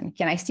person?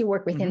 Can I still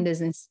work within this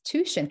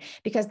institution?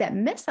 Because that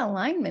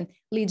misalignment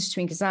leads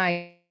to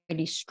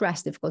anxiety,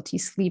 stress, difficulty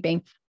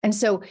sleeping. And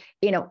so,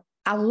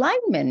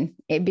 alignment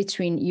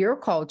between your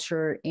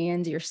culture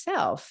and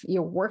yourself,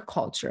 your work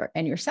culture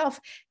and yourself,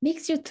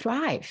 makes you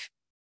thrive.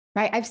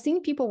 Right. I've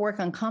seen people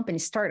work on company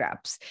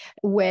startups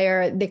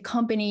where the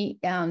company's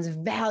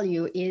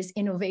value is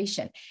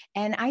innovation.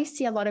 And I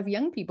see a lot of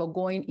young people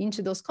going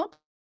into those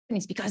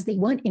companies because they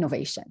want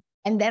innovation.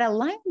 And that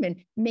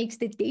alignment makes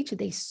the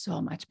day-to-day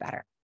so much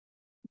better.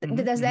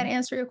 Does that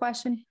answer your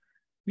question?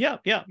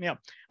 Yeah.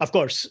 Of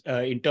course,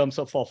 in terms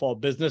of for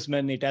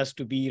businessmen, it has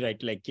to be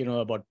right, like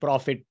about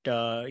profit,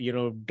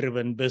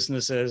 driven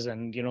businesses,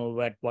 and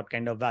what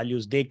kind of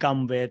values they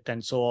come with,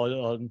 and so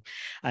on.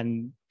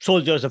 And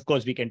soldiers, of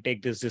course, we can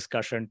take this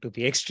discussion to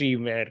the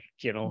extreme, where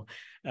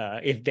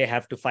if they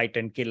have to fight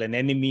and kill an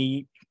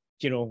enemy,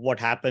 what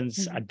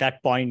happens at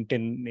that point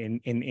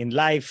in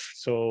life.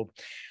 So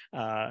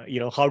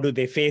how do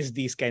they face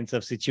these kinds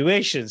of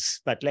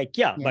situations? But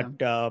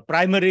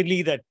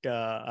primarily that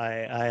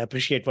I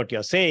appreciate what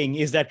you're saying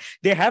is that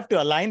they have to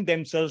align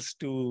themselves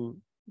to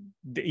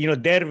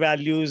their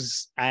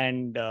values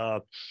and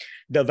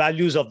the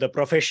values of the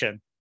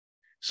profession,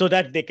 so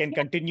that they can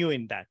continue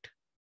in that.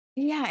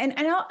 Yeah, and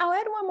I'll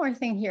add one more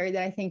thing here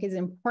that I think is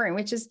important,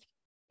 which is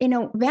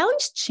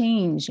values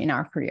change in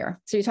our career.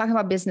 So you're talking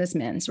about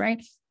businessmen,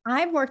 right?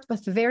 I've worked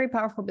with very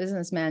powerful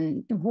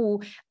businessmen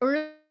who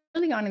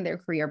early on in their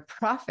career,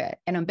 profit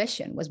and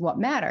ambition was what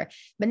mattered.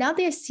 But now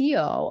they're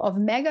CEO of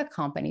mega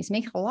companies,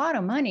 make a lot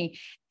of money.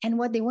 And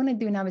what they want to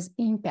do now is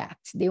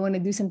impact. They want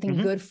to do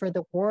something good for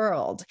the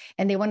world.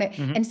 And they want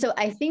to, and so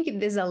I think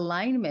this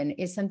alignment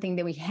is something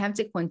that we have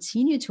to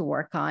continue to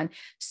work on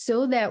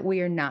so that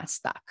we are not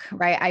stuck,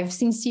 right? I've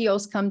seen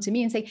CEOs come to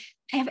me and say,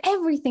 I have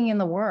everything in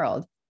the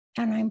world,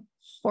 and I'm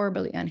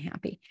horribly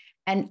unhappy.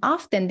 And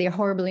often they're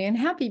horribly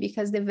unhappy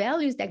because the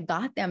values that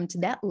got them to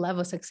that level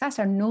of success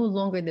are no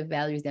longer the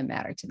values that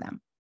matter to them.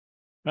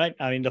 Right.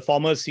 I mean, the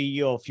former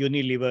CEO of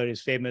Unilever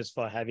is famous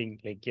for having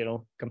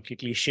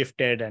completely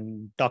shifted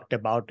and talked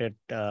about it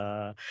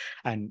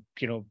and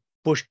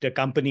pushed the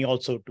company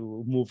also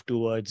to move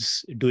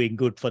towards doing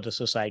good for the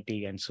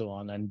society and so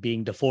on, and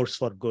being the force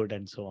for good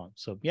and so on.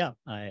 So yeah,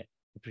 I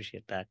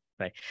appreciate that.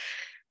 Right.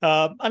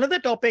 Another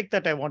topic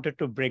that I wanted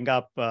to bring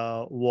up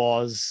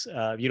was,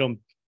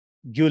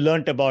 you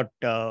learned about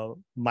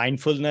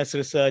mindfulness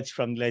research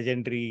from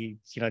legendary,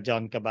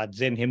 John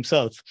Kabat-Zinn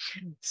himself.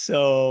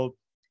 So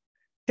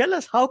tell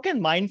us, how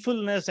can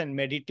mindfulness and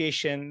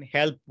meditation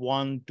help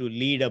one to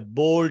lead a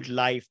bold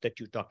life that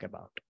you talk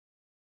about?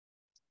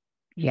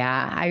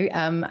 Yeah,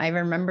 I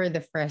remember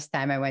the first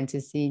time I went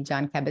to see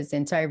John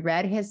Kabat-Zinn. So I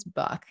read his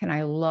book and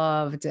I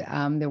loved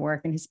the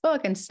work in his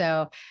book. And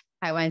so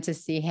I went to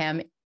see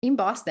him in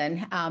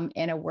Boston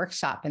in a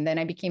workshop. And then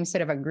I became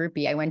sort of a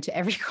groupie. I went to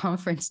every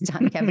conference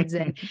John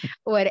Kabat-Zinn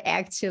would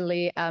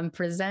actually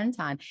present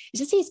on. It's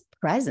just his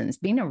presence,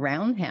 being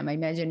around him, I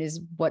imagine,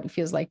 is what it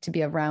feels like to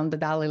be around the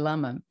Dalai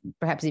Lama,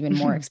 perhaps even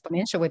more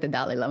exponential with the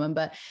Dalai Lama.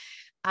 But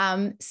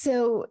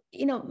so,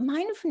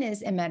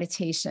 mindfulness and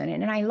meditation,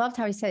 and I loved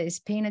how he said is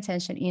paying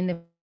attention in the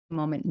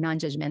moment,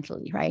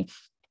 non-judgmentally, right?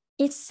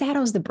 It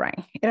settles the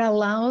brain. It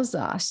allows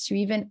us to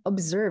even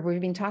observe.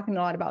 We've been talking a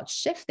lot about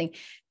shifting,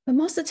 but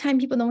most of the time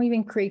people don't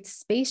even create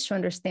space to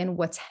understand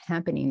what's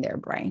happening in their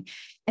brain.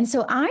 And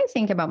so I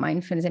think about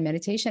mindfulness and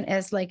meditation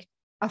as like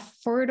a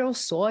fertile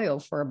soil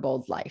for a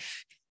bold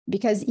life,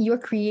 because you're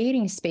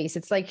creating space.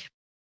 It's like,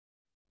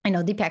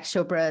 Deepak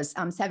Chopra's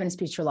 7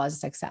 Spiritual Laws of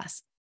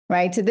Success,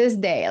 right? To this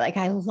day, like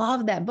I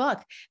love that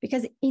book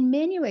because in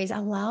many ways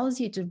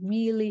allows you to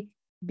really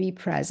be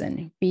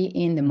present, be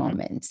in the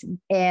moment.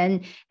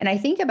 And I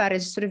think about it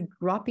as sort of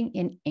dropping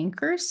in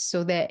anchors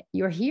so that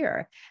you're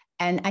here.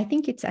 And I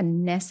think it's a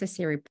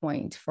necessary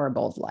point for a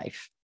bold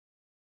life.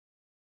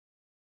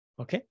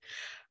 Okay.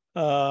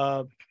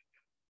 That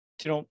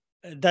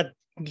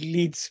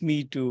leads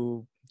me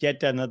to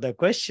yet another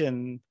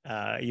question,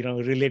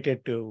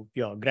 related to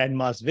your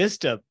grandma's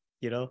wisdom.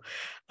 You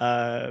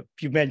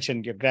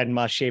mentioned your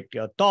grandma shaped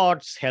your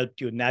thoughts,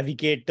 helped you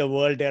navigate the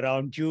world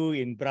around you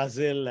in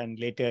Brazil and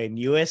later in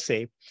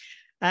USA.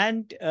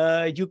 And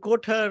you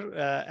quote her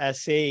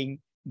as saying,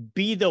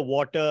 "Be the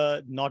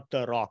water, not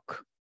the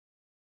rock."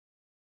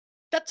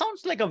 That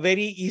sounds like a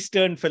very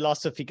Eastern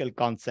philosophical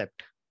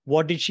concept.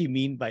 What did she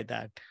mean by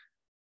that?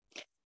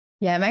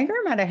 Yeah, my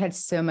grandmother had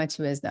so much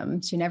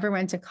wisdom. She never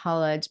went to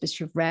college, but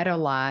she read a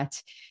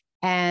lot.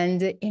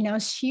 And,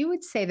 she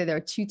would say that there are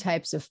 2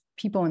 types of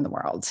people in the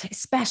world,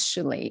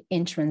 especially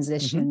in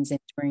transitions and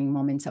during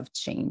moments of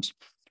change.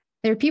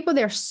 There are people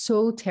that are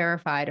so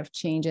terrified of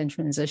change and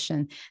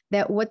transition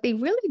that what they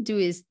really do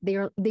is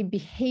they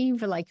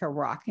behave like a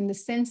rock, in the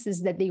sense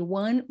is that they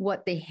want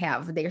what they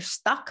have. They're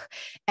stuck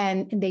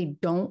and they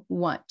don't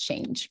want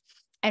change.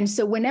 And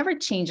so whenever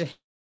change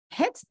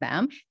hits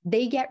them,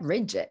 they get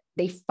rigid.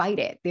 They fight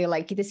it. They're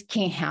like, this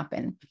can't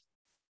happen.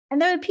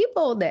 And there are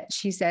people that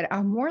she said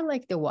are more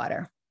like the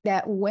water,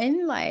 that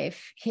when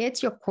life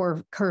hits your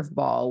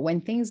curveball,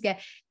 when things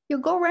you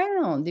go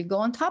around, you go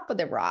on top of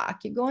the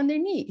rock, you go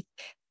underneath.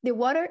 The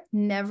water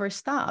never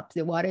stops.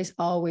 The water is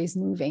always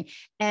moving.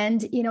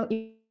 And,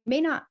 you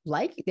may not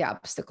like the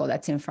obstacle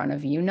that's in front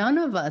of you. None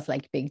of us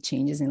like big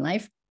changes in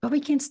life, but we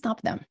can't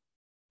stop them.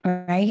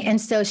 Right.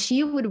 And so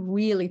she would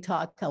really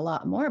talk a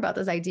lot more about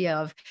this idea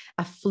of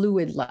a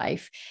fluid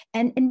life.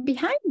 And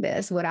behind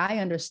this, what I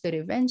understood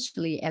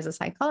eventually as a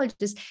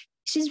psychologist,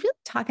 she's really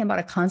talking about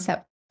a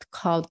concept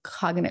called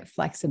cognitive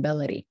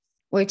flexibility,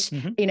 which,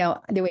 the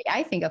way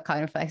I think of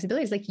cognitive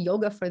flexibility is like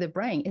yoga for the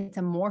brain. It's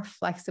a more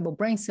flexible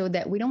brain so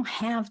that we don't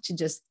have to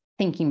just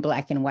think in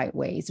black and white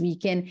ways. We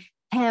can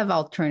have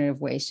alternative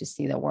ways to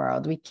see the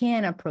world. We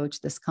can approach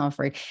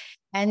discomfort.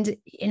 And,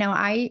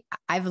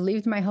 I've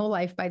lived my whole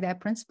life by that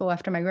principle.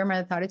 After my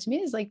grandmother taught it to me,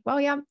 it's like, well,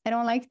 yeah, I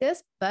don't like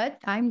this, but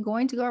I'm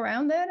going to go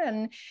around it.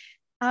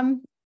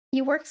 And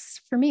it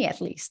works for me, at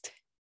least.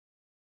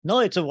 No,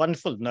 it's a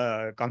wonderful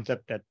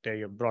concept that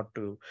you brought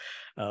to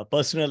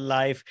personal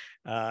life.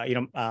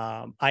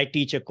 I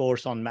teach a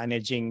course on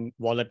managing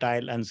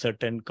volatile,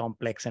 uncertain,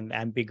 complex, and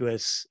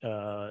ambiguous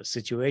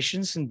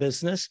situations in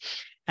business.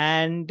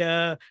 And,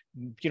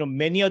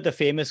 many of the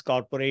famous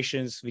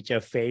corporations which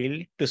have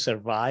failed to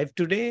survive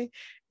today,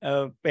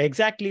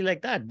 exactly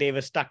like that. They were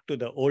stuck to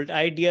the old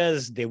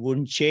ideas. They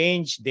wouldn't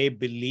change. They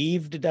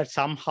believed that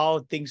somehow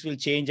things will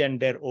change, and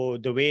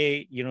the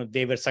way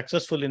they were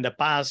successful in the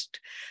past,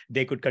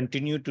 they could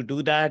continue to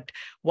do that,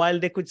 while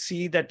they could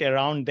see that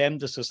around them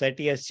the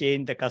society has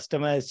changed, the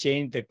customer has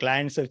changed, the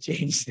clients have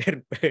changed,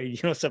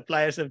 their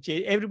suppliers have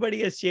changed,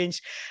 everybody has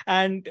changed,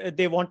 and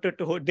they wanted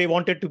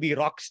to be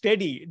rock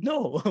steady.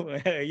 No,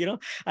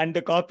 and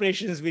the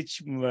corporations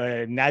which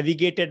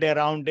navigated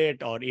around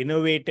it or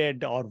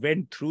innovated or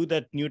went through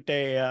that new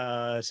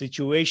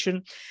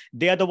situation,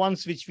 they are the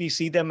ones which we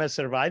see them as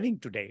surviving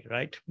today,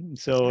 right?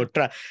 So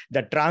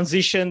the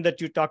transition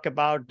that you talk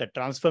about, the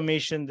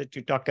transformation that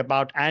you talk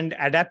about, and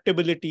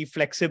adaptability,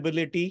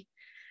 flexibility,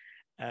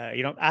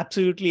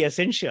 absolutely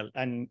essential.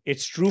 And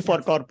it's true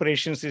for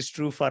corporations, it's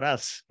true for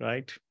us,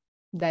 right?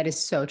 That is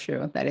so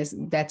true.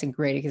 That's a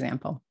great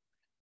example.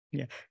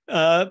 Yeah.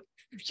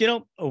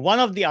 One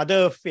of the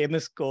other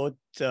famous quotes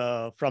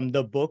from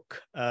the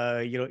book,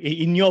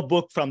 in your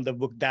book, from the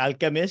book, The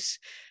Alchemist,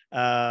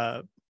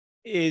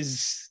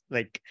 is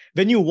like,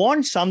 when you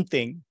want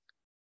something,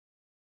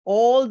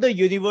 all the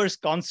universe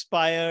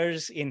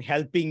conspires in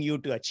helping you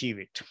to achieve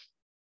it.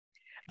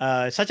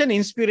 Such an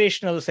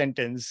inspirational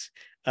sentence,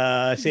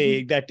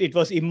 saying that it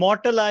was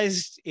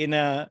immortalized in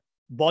a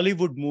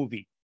Bollywood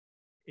movie.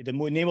 The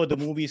name of the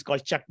movie is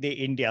called Chak De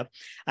India.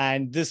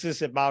 And this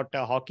is about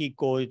a hockey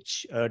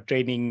coach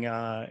training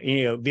a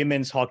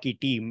women's hockey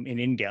team in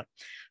India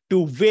to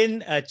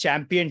win a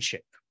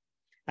championship.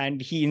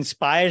 And he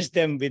inspires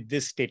them with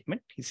this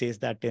statement. He says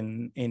that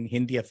in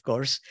Hindi, of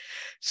course.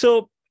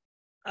 So,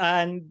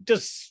 and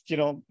just,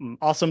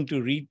 awesome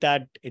to read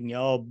that in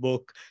your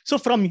book. So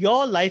from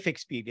your life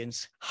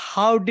experience,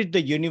 how did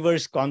the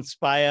universe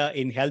conspire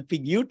in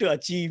helping you to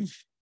achieve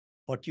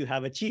what you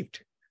have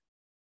achieved?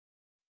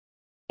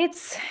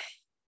 It's,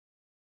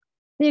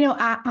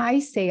 I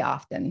say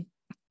often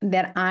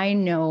that I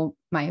know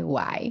my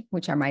why,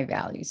 which are my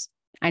values.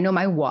 I know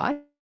my what,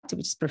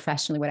 which is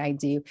professionally what I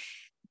do.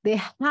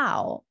 The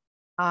how,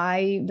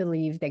 I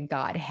believe that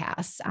God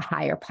has a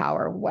higher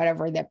power,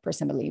 whatever that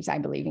person believes. I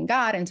believe in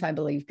God. And so I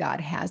believe God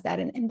has that.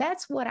 And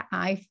that's what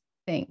I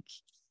think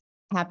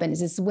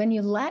happens, is when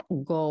you let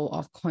go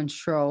of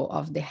control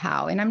of the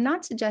how. And I'm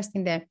not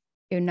suggesting that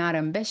you're not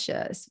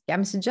ambitious.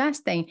 I'm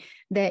suggesting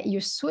that you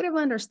sort of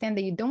understand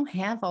that you don't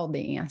have all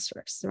the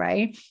answers,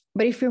 right?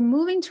 But if you're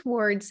moving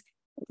towards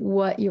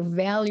what your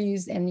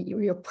values and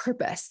your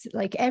purpose,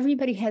 like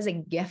everybody has a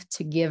gift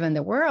to give in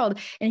the world.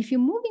 And if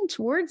you're moving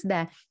towards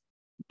that,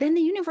 then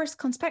the universe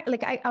conspires.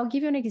 Like I'll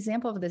give you an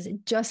example of this.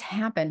 It just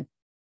happened.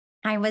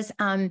 I was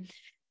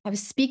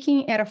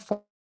speaking at a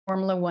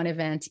Formula One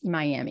event in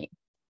Miami.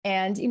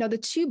 And, the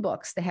two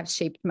books that have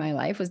shaped my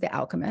life was The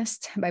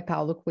Alchemist by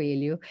Paulo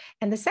Coelho.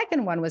 And the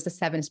second one was The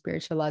Seven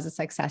Spiritual Laws of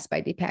Success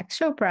by Deepak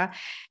Chopra.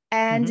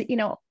 And,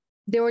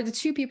 there were the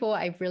two people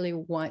I really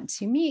want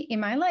to meet in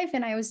my life.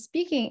 And I was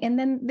speaking. And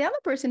then the other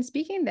person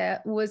speaking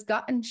that was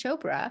Gautam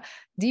Chopra,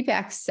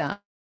 Deepak's son.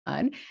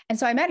 And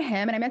so I met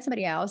him, and I met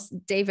somebody else,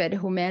 David,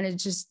 who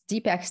manages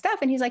Deepak's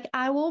stuff. And he's like,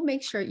 I will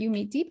make sure you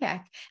meet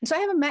Deepak. And so I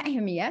haven't met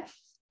him yet.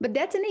 But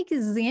that's an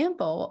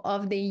example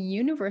of the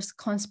universe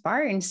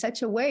conspiring in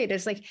such a way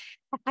that's like,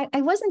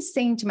 I wasn't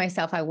saying to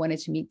myself, I wanted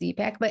to meet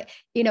Deepak, but,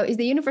 is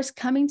the universe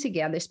coming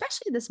together,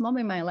 especially this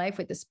moment in my life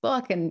with this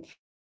book. And,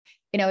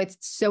 it's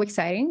so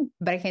exciting,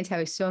 but I can't tell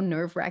you, it's so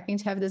nerve-wracking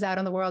to have this out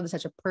in the world. It's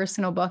such a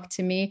personal book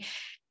to me.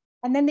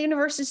 And then the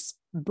universe is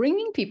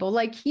bringing people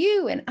like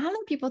you and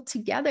other people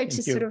together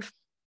to sort of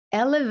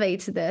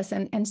elevate this.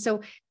 And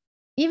so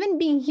even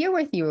being here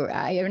with you,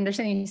 I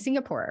understand in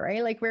Singapore,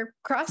 right? Like we're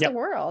across the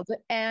world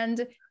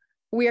and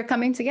we are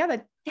coming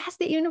together. That's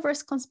the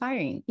universe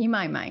conspiring in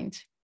my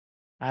mind.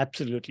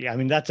 Absolutely. I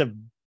mean, that's a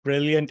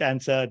brilliant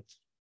answer.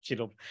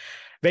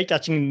 Very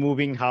touching and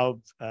moving how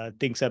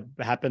things have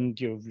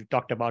happened. You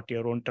talked about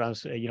your own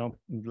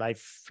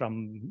life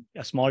from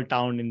a small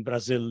town in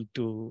Brazil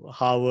to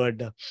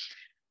Harvard.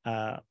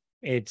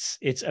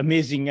 It's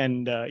amazing.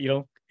 And,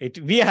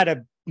 we had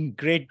a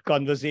great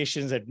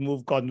conversations at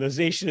Move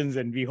Conversations,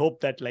 and we hope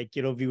that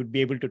we would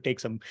be able to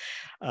take some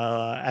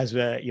as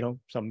well,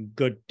 some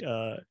good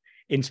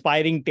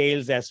inspiring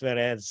tales as well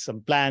as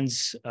some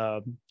plans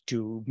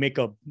to make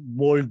a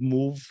bold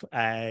move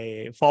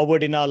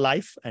forward in our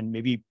life, and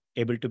maybe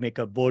able to make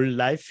a bold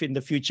life in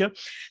the future.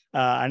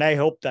 And I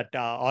hope that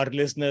our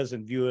listeners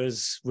and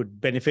viewers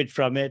would benefit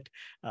from it.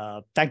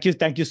 Thank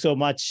you so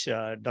much,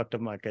 Dr.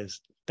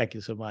 Marques. Thank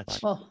you so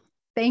much. Well,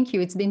 thank you.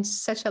 It's been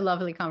such a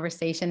lovely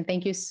conversation.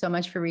 Thank you so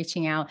much for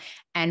reaching out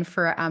and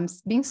for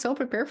being so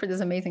prepared for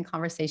this amazing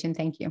conversation.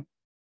 Thank you.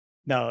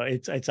 No,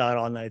 it's our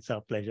honor. It's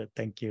our pleasure.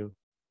 Thank you.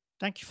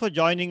 Thank you for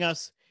joining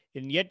us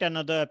in yet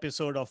another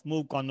episode of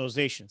Move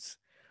Conversations.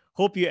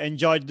 Hope you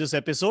enjoyed this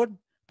episode.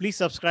 Please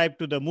subscribe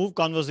to the Move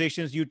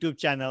Conversations YouTube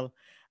channel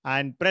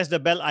and press the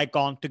bell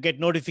icon to get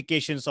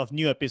notifications of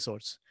new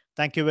episodes.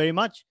 Thank you very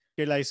much.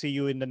 Till I see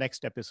you in the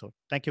next episode.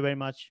 Thank you very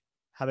much.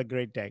 Have a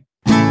great day.